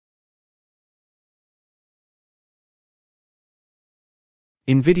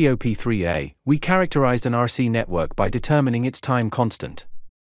In video P3.A, we characterized an RC network by determining its time constant.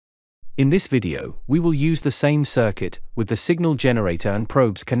 In this video, we will use the same circuit, with the signal generator and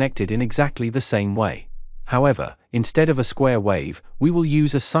probes connected in exactly the same way. However, instead of a square wave, we will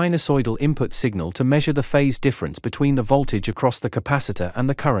use a sinusoidal input signal to measure the phase difference between the voltage across the capacitor and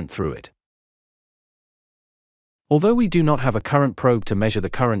the current through it. Although we do not have a current probe to measure the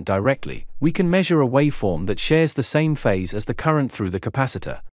current directly, we can measure a waveform that shares the same phase as the current through the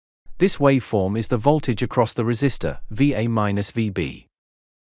capacitor. This waveform is the voltage across the resistor, VA-VB.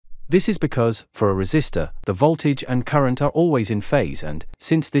 This is because, for a resistor, the voltage and current are always in phase and,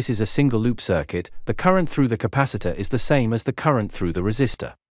 since this is a single-loop circuit, the current through the capacitor is the same as the current through the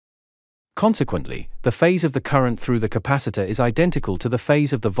resistor. Consequently, the phase of the current through the capacitor is identical to the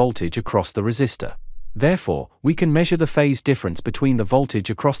phase of the voltage across the resistor. Therefore, we can measure the phase difference between the voltage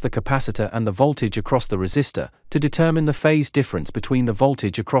across the capacitor and the voltage across the resistor, to determine the phase difference between the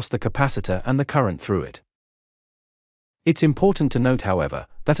voltage across the capacitor and the current through it. It's important to note, however,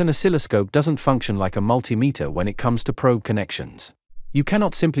 that an oscilloscope doesn't function like a multimeter when it comes to probe connections. You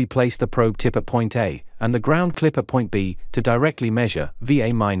cannot simply place the probe tip at point A, and the ground clip at point B, to directly measure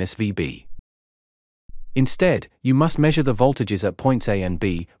VA-VB. Instead, you must measure the voltages at points A and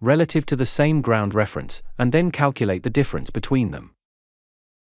B, relative to the same ground reference, and then calculate the difference between them.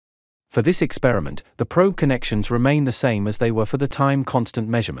 For this experiment, the probe connections remain the same as they were for the time constant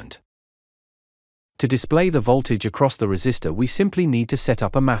measurement. To display the voltage across the resistor, we simply need to set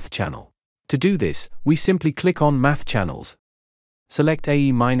up a math channel. To do this, we simply click on Math Channels, select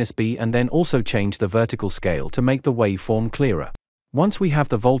AE-B and then also change the vertical scale to make the waveform clearer. Once we have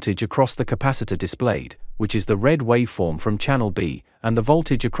the voltage across the capacitor displayed, which is the red waveform from channel B, and the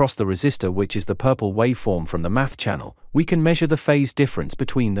voltage across the resistor, which is the purple waveform from the math channel, we can measure the phase difference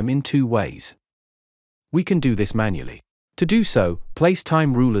between them in two ways. We can do this manually. To do so, place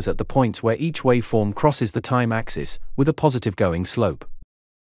time rulers at the points where each waveform crosses the time axis, with a positive going slope.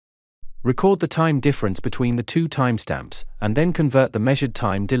 Record the time difference between the two timestamps, and then convert the measured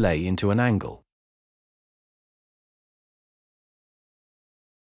time delay into an angle.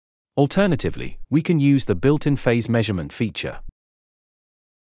 Alternatively, we can use the built-in phase measurement feature.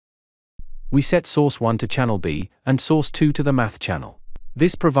 We set source 1 to channel B, and source 2 to the math channel.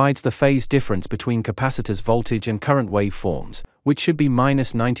 This provides the phase difference between capacitor's voltage and current waveforms, which should be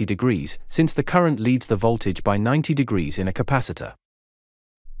 -90 degrees, since the current leads the voltage by 90 degrees in a capacitor.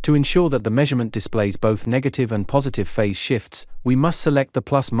 To ensure that the measurement displays both negative and positive phase shifts, we must select the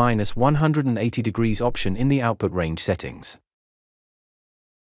 +/-180 degrees option in the output range settings.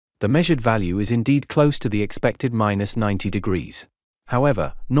 The measured value is indeed close to the expected -90 degrees.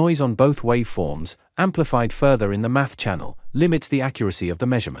 However, noise on both waveforms, amplified further in the math channel, limits the accuracy of the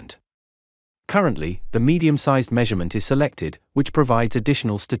measurement. Currently, the medium-sized measurement is selected, which provides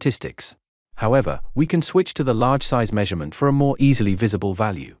additional statistics. However, we can switch to the large-size measurement for a more easily visible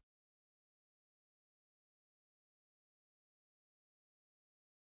value.